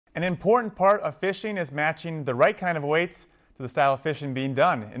An important part of fishing is matching the right kind of weights to the style of fishing being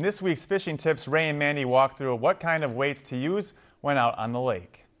done. In this week's Fishing Tips, Ray and Mandy walk through what kind of weights to use when out on the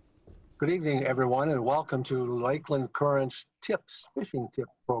lake. Good evening, everyone, and welcome to Lakeland Current's Fishing Tip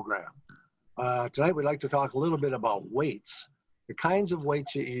program. Tonight we'd like to talk a little bit about weights, the kinds of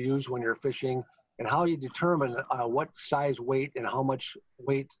weights that you use when you're fishing, and how you determine what size weight and how much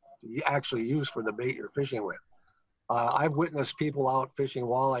weight you actually use for the bait you're fishing with. I've witnessed people out fishing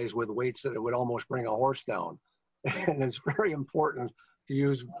walleyes with weights that would almost bring a horse down. And it's very important to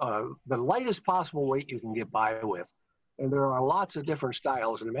use the lightest possible weight you can get by with. And there are lots of different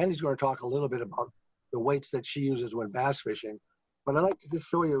styles. And Mandy's going to talk a little bit about the weights that she uses when bass fishing. But I'd like to just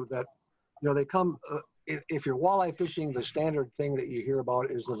show you that, they come, if you're walleye fishing, the standard thing that you hear about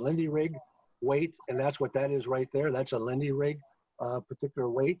is the Lindy rig weight. And that's what that is right there. That's a Lindy rig particular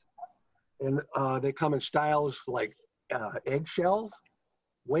weight. And they come in styles like eggshells,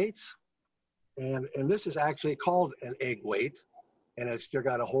 weights, and this is actually called an egg weight, and it's still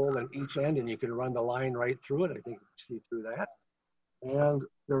got a hole in each end, and you can run the line right through it. I think you can see through that. And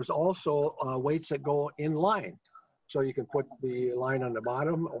there's also weights that go in line, so you can put the line on the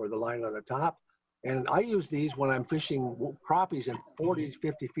bottom or the line on the top. And I use these when I'm fishing crappies in 40 to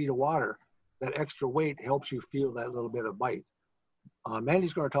 50 feet of water. That extra weight helps you feel that little bit of bite.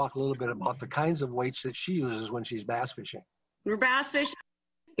 Mandy's going to talk a little bit about the kinds of weights that she uses when she's bass fishing. We're bass fishing,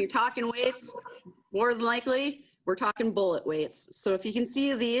 you're talking weights, more than likely, we're talking bullet weights. So if you can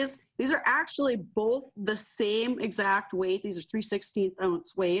see these are actually both the same exact weight. These are 3/16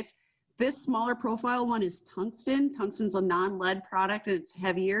 ounce weights. This smaller profile one is tungsten. Tungsten's a non-lead product and it's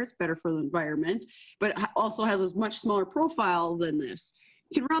heavier. It's better for the environment, but it also has a much smaller profile than this.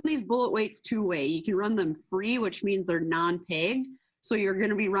 You can run these bullet weights two-way. You can run them free, which means they're non-pegged. So you're going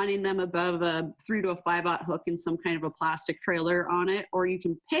to be running them above a 3 to a 5/0 hook and some kind of a plastic trailer on it, or you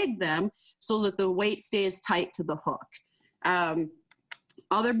can peg them so that the weight stays tight to the hook.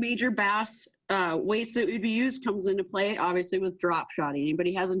 Other major bass weights that would be used comes into play, obviously, with drop shot.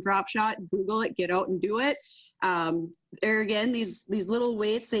 Anybody hasn't drop shot, Google it, get out and do it. There again, these little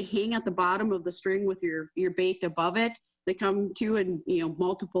weights, they hang at the bottom of the string with your bait above it. They come to in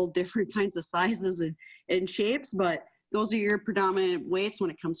multiple different kinds of sizes and shapes, but those are your predominant weights when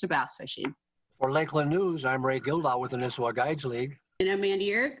it comes to bass fishing. For Lakeland News, I'm Ray Gildow with the Nisswa Guides League. And I'm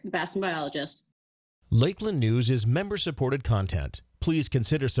Mandy Eric, the bass and biologist. Lakeland News is member-supported content. Please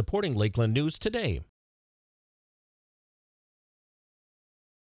consider supporting Lakeland News today.